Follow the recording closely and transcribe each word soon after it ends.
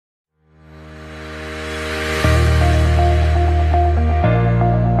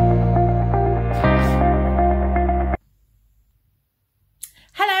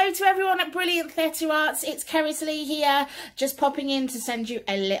Theatre Arts, it's Cerys Lea here, just popping in to send you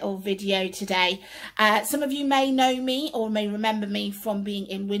a little video today. Some of you may know me or may remember me from being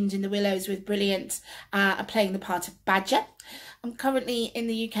in Wind in the Willows with Brilliant, playing the part of Badger. I'm currently in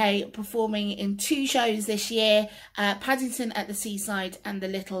the UK performing in 2 shows this year, Paddington at the Seaside and The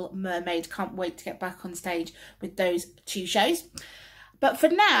Little Mermaid. Can't wait to get back on stage with those 2 shows. But for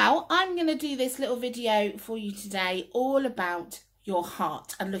now, I'm going to do this little video for you today all about your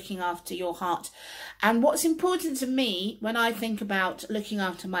heart and looking after your heart. And what's important to me when I think about looking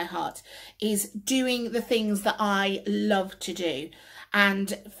after my heart is doing the things that I love to do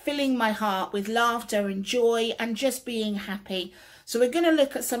and filling my heart with laughter and joy and just being happy. So we're going to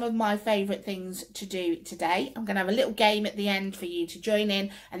look at some of my favourite things to do today. I'm going to have a little game at the end for you to join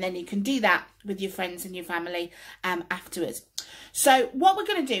in, and then you can do that with your friends and your family afterwards. So what we're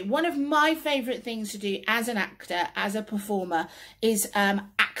going to do, one of my favourite things to do as an actor, as a performer, is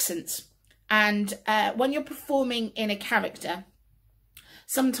accents. And when you're performing in a character,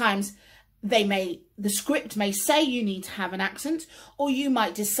 sometimes the script may say you need to have an accent, or you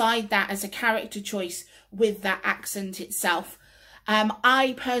might decide that as a character choice with that accent itself.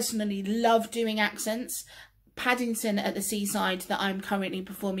 I personally love doing accents. Paddington at the Seaside that I'm currently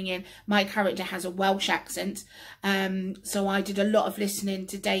performing in, my character has a Welsh accent, so I did a lot of listening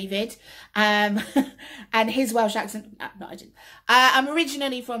to David and his Welsh accent. No, I didn't. I'm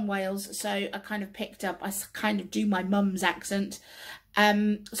originally from Wales, so I kind of picked up, I kind of do my mum's accent.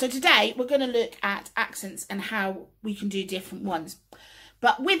 So today we're going to look at accents and how we can do different ones.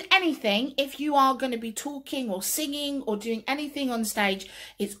 But with anything, if you are going to be talking or singing or doing anything on stage,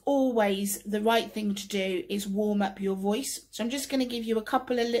 it's always the right thing to do is warm up your voice. So I'm just going to give you a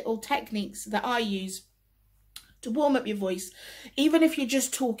couple of little techniques that I use to warm up your voice. Even if you're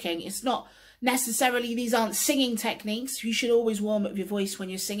just talking, it's not necessarily, these aren't singing techniques. You should always warm up your voice when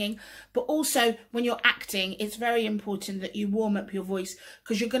you're singing, but also when you're acting, it's very important that you warm up your voice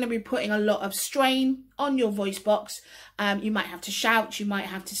because you're going to be putting a lot of strain on your voice box. You might have to shout, you might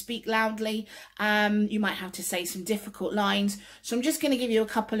have to speak loudly, you might have to say some difficult lines. So I'm just going to give you a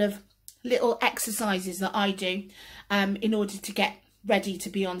couple of little exercises that I do in order to get ready to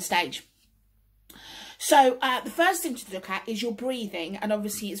be on stage. So the first thing to look at is your breathing, and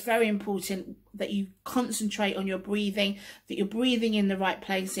obviously it's very important that you concentrate on your breathing, that you're breathing in the right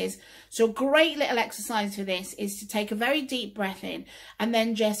places. So a great little exercise for this is to take a very deep breath in and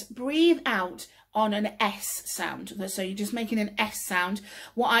then just breathe out on an S sound. So you're just making an S sound.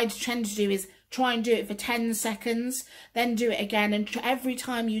 What I tend to do is try and do it for 10 seconds, then do it again. And every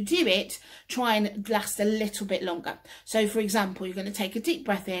time you do it, try and last a little bit longer. So for example, you're going to take a deep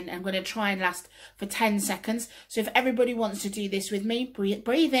breath in and I'm going to try and last for 10 seconds. So if everybody wants to do this with me,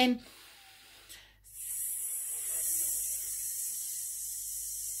 breathe in.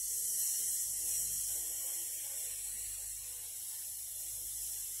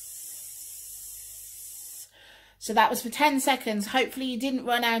 So that was for 10 seconds. Hopefully you didn't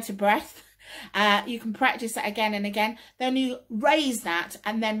run out of breath. You can practice that again and again. Then you raise that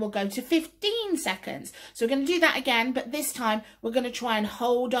and then we'll go to 15 seconds. So we're going to do that again, but this time we're going to try and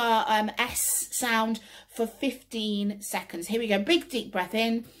hold our S sound for 15 seconds. Here we go. Big deep breath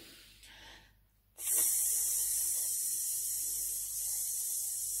in.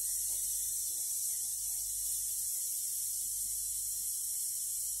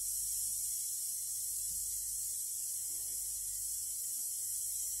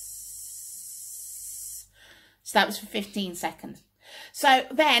 So that was for 15 seconds. So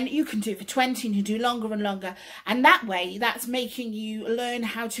then you can do it for 20 and you do longer and longer. And that way, that's making you learn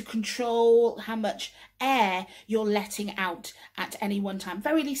how to control how much air you're letting out at any one time.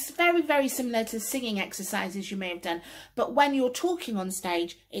 Very, very similar to singing exercises you may have done. But when you're talking on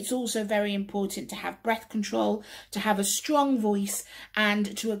stage, it's also very important to have breath control, to have a strong voice,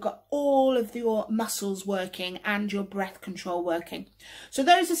 and to have got all of your muscles working and your breath control working. So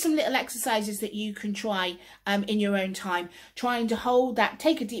those are some little exercises that you can try in your own time, trying to hold that,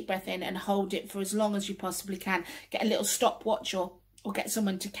 take a deep breath in and hold it for as long as you possibly can. Get a little stopwatch or get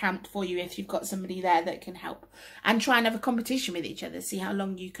someone to count for you if you've got somebody there that can help. And try and have a competition with each other. See how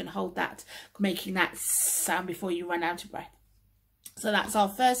long you can hold that, making that sound before you run out of breath. So that's our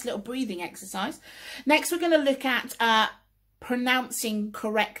first little breathing exercise. Next, we're going to look at pronouncing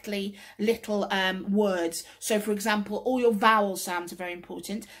correctly little words. So for example, all your vowel sounds are very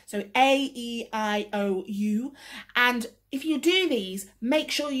important. So A, E, I, O, U. And if you do these,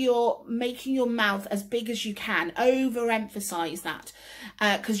 make sure you're making your mouth as big as you can. Overemphasize that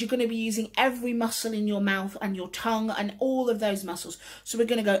because you're going to be using every muscle in your mouth and your tongue and all of those muscles. So we're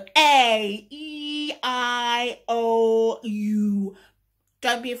going to go A, E, I, O, U.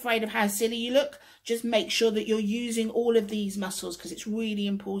 Don't be afraid of how silly you look. Just make sure that you're using all of these muscles, because it's really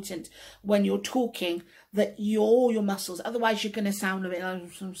important when you're talking that all your muscles. Otherwise, you're going to sound a bit like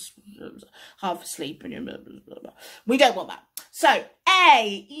half asleep. We don't want that. So,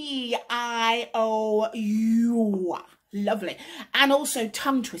 A, E, I, O, U. Lovely. And also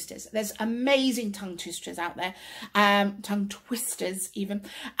tongue twisters. There's amazing tongue twisters out there. Tongue twisters even.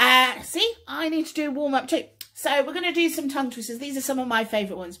 See, I need to do a warm up too. So we're going to do some tongue twisters. These are some of my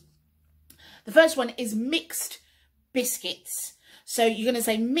favourite ones. The first one is mixed biscuits. So you're going to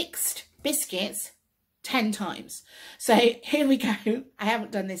say mixed biscuits 10 times. So here we go. I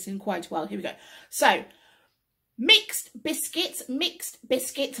haven't done this in quite a while. Here we go. So mixed biscuits, mixed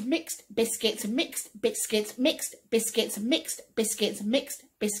biscuits, mixed biscuits, mixed biscuits, mixed biscuits, mixed biscuits, mixed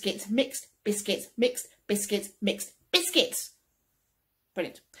biscuits, mixed biscuits, mixed biscuits, mixed biscuits.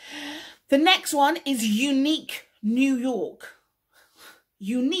 Brilliant. The next one is unique New York.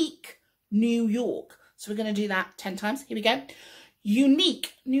 Unique New York. So we're going to do that 10 times. Here we go.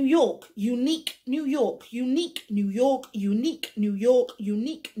 Unique New York, unique New York, unique New York, unique New York,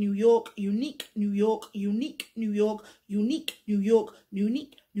 unique New York, unique New York, unique New York, unique New York,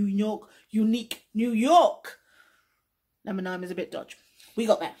 unique New York, unique New York. Number 9 was a bit dodgy. We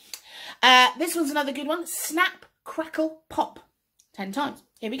got there. This one's another good one. Snap, crackle, pop. 10 times.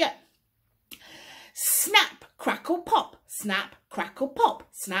 Here we go. Snap, crackle, pop. Snap, crackle, pop.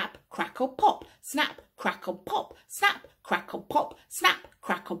 Snap, crackle, pop. Snap, crackle, pop. Snap, crackle, pop. Snap,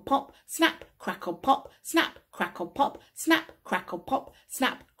 crackle, pop. Snap, crackle, pop. Snap, crackle, pop. Snap, crackle, pop.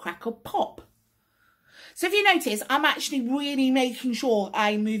 Snap, crackle, pop. So if you notice, I'm actually really making sure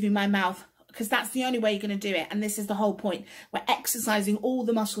I'm moving my mouth, because that's the only way you're going to do it. And this is the whole point. We're exercising all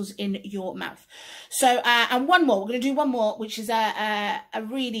the muscles in your mouth. So, and one more. We're going to do one more, which is a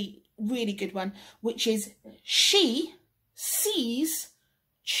really, really good one, which is she sees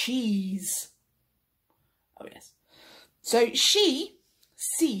cheese. Oh, yes. So she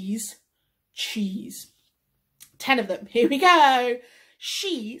sees cheese. 10 of them. Here we go.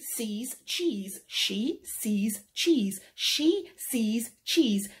 She sees cheese. She sees cheese. She sees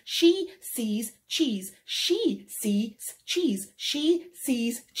cheese. She sees cheese. She sees cheese. She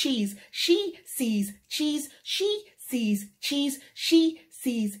sees cheese. She sees cheese. She sees cheese. She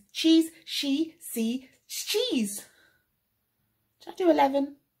sees cheese. She sees cheese. Did I do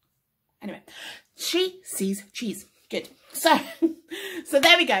 11? Anyway, she sees cheese. Good. So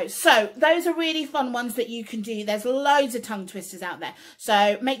there we go. So those are really fun ones that you can do. There's loads of tongue twisters out there.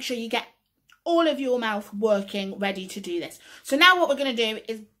 So make sure you get all of your mouth working, ready to do this. So now what we're going to do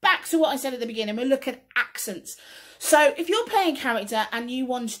is back to what I said at the beginning. We'll look at accents. So if you're playing a character and you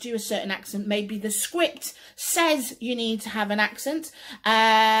want to do a certain accent, maybe the script says you need to have an accent.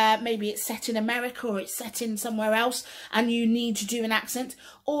 Maybe it's set in America or it's set in somewhere else and you need to do an accent.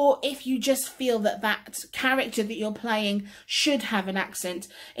 Or if you just feel that that character that you're playing should have an accent,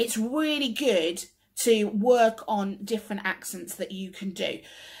 it's really good to work on different accents that you can do.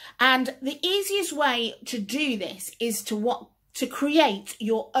 And the easiest way to do this is to create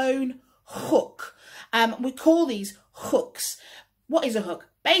your own hook. We call these hooks. What is a hook?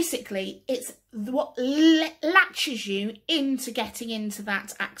 Basically, it's what latches you into getting into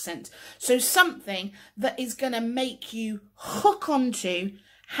that accent. So something that is going to make you hook onto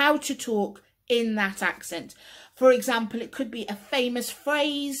how to talk in that accent. For example, it could be a famous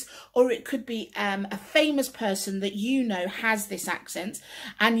phrase, or it could be a famous person that you know has this accent,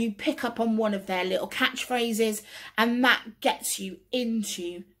 and you pick up on one of their little catchphrases, and that gets you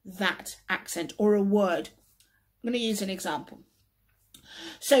into that accent or a word. I'm going to use an example.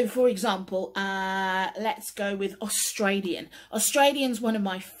 So, for example, let's go with Australian. Australian's one of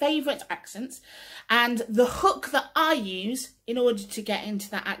my favourite accents, and the hook that I use in order to get into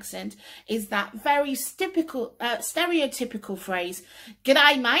that accent is that very typical, stereotypical phrase,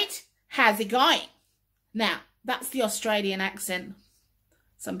 "G'day, mate, how's it going?" Now, that's the Australian accent.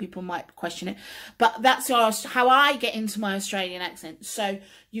 Some people might question it, but that's how I get into my Australian accent. So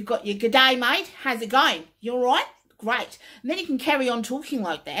you've got your "G'day, mate, how's it going? You all right? Great." And then you can carry on talking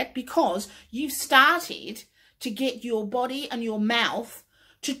like that because you've started to get your body and your mouth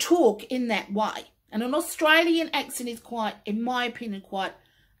to talk in that way. And an Australian accent is quite, in my opinion, quite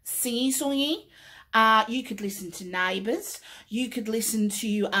sing-songy. You could listen to Neighbours. You could listen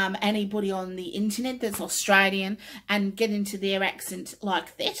to anybody on the internet that's Australian and get into their accent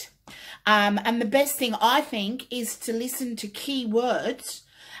like that. And the best thing, I think, is to listen to key words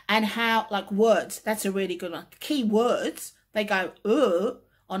and how, like words, that's a really good one. Key words, they go,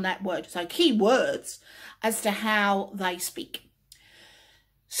 on that word. So key words as to how they speak.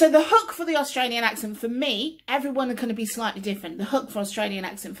 So the hook for the Australian accent for me, everyone are going to be slightly different. The hook for Australian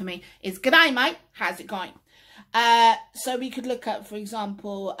accent for me is, "G'day, mate, how's it going?" So we could look at, for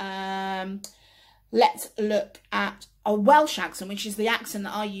example, let's look at a Welsh accent, which is the accent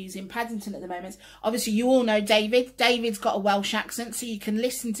that I use in Paddington at the moment. Obviously, you all know David. David's got a Welsh accent, so you can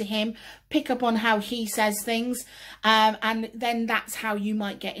listen to him, pick up on how he says things, and then that's how you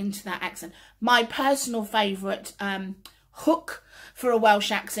might get into that accent. My personal favourite hook for a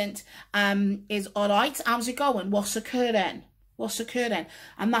Welsh accent is, "All right, how's it going? What's occurring? What's occurring?"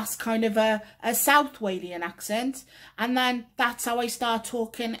 And that's kind of a South Walian accent. And then that's how I start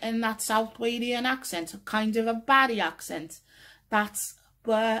talking in that South Walian accent, kind of a Barry accent. That's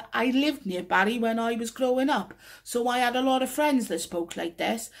where I lived near Barry when I was growing up. So I had a lot of friends that spoke like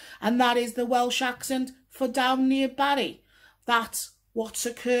this. And that is the Welsh accent for down near Barry. That's what's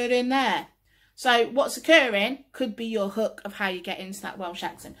occurring there. So what's occurring could be your hook of how you get into that Welsh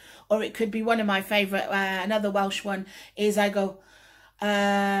accent. Or it could be one of my favourite, another Welsh one is I go,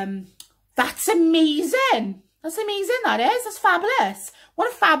 "That's amazing. That's amazing, that is. That's fabulous.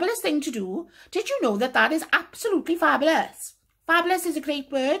 What a fabulous thing to do. Did you know that that is absolutely fabulous?" Fabulous is a great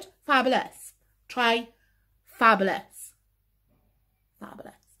word. Fabulous. Try fabulous.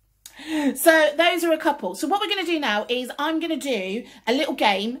 Fabulous. So those are a couple. So what we're going to do now is I'm going to do a little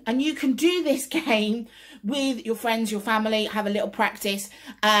game, and you can do this game with your friends, your family, have a little practice,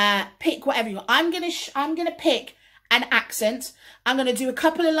 pick whatever you want. I'm going to pick an accent. I'm going to do a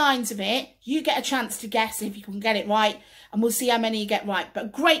couple of lines of it. You get a chance to guess if you can get it right, and we'll see how many you get right. But a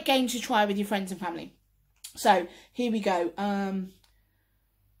great game to try with your friends and family. So here we go.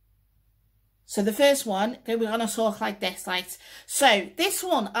 So the first one, we're going to talk like this, right? So this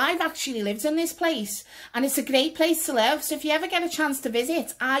one, I've actually lived in this place, and it's a great place to live. So if you ever get a chance to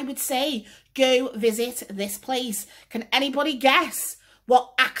visit, I would say go visit this place. Can anybody guess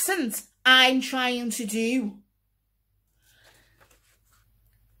what accent I'm trying to do?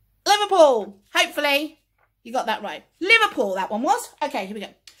 Liverpool. Hopefully you got that right. Liverpool, that one was. Okay, here we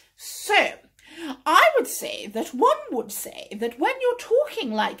go. So I would say that one would say that when you're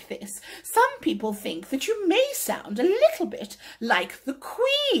talking like this, some people think that you may sound a little bit like the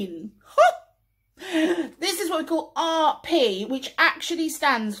Queen. This is what we call RP, which actually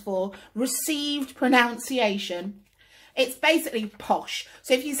stands for Received Pronunciation. It's basically posh.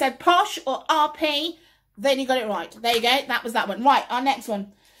 So if you said posh or RP, then you got it right. There you go. That was that one. Right, our next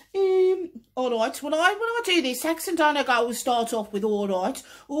one. All right, when I do this accent, I always start off with all right.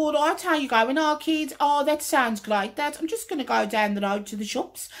 All right, how you going? Oh, kids, oh, that sounds great. I'm just going to go down the road to the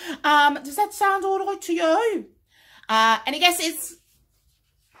shops. Does that sound all right to you? And I guess it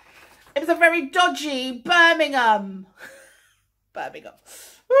was a very dodgy Birmingham. Birmingham.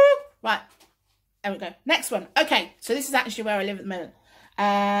 Woo. Right, there we go. Next one. Okay, so this is actually where I live at the moment.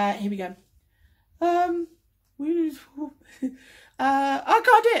 Here we go. I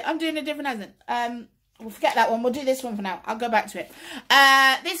can't do it. I'm doing a different accent. We'll forget that one. We'll do this one for now. I'll go back to it.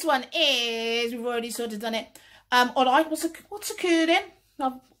 This one is, we've already sort of done it. All right, what's occurring?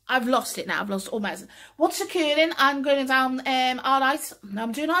 I've lost it now. I've lost all my accent. What's occurring? I'm going down, all right.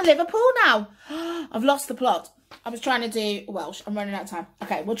 I'm doing our Liverpool now. I've lost the plot. I was trying to do Welsh. I'm running out of time.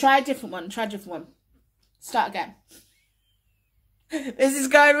 Okay, we'll try a different one. Start again. This is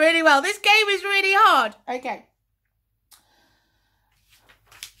going really well. This game is really hard. Okay.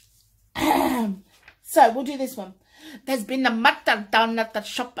 So we'll do this one. There's been a matter down at the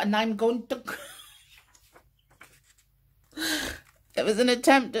shop, and I'm going to... It was an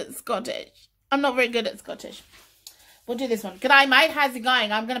attempt at Scottish. I'm not very good at Scottish. We'll do this one. G'day, mate. How's it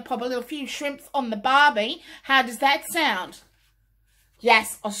going? I'm going to pop a little few shrimps on the barbie. How does that sound?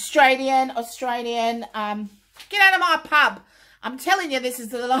 Yes, Australian. Get out of my pub. I'm telling you, this is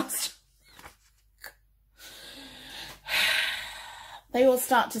the last... They all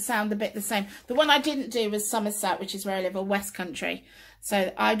start to sound a bit the same. The one I didn't do was Somerset, which is where I live, or West Country.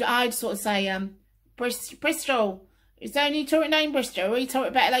 So I'd sort of say Bristol. Is there any talk down in Bristol? We talk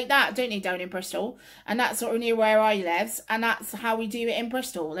it better like that, don't you, down in Bristol? And that's sort of near where I live. And that's how we do it in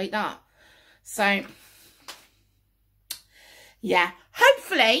Bristol, like that. So, yeah.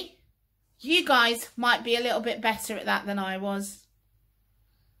 Hopefully, you guys might be a little bit better at that than I was.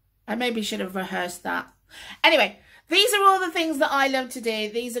 I maybe should have rehearsed that. Anyway. These are all the things that I love to do.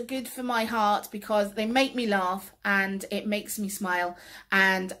 These are good for my heart because they make me laugh and it makes me smile,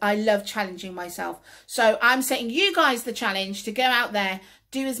 and I love challenging myself. So I'm setting you guys the challenge to go out there,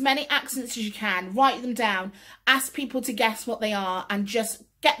 do as many accents as you can, write them down, ask people to guess what they are, and just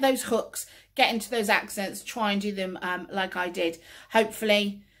get those hooks, get into those accents, try and do them like I did.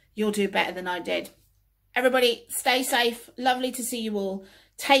 Hopefully you'll do better than I did. Everybody, stay safe. Lovely to see you all.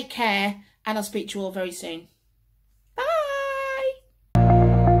 Take care, and I'll speak to you all very soon.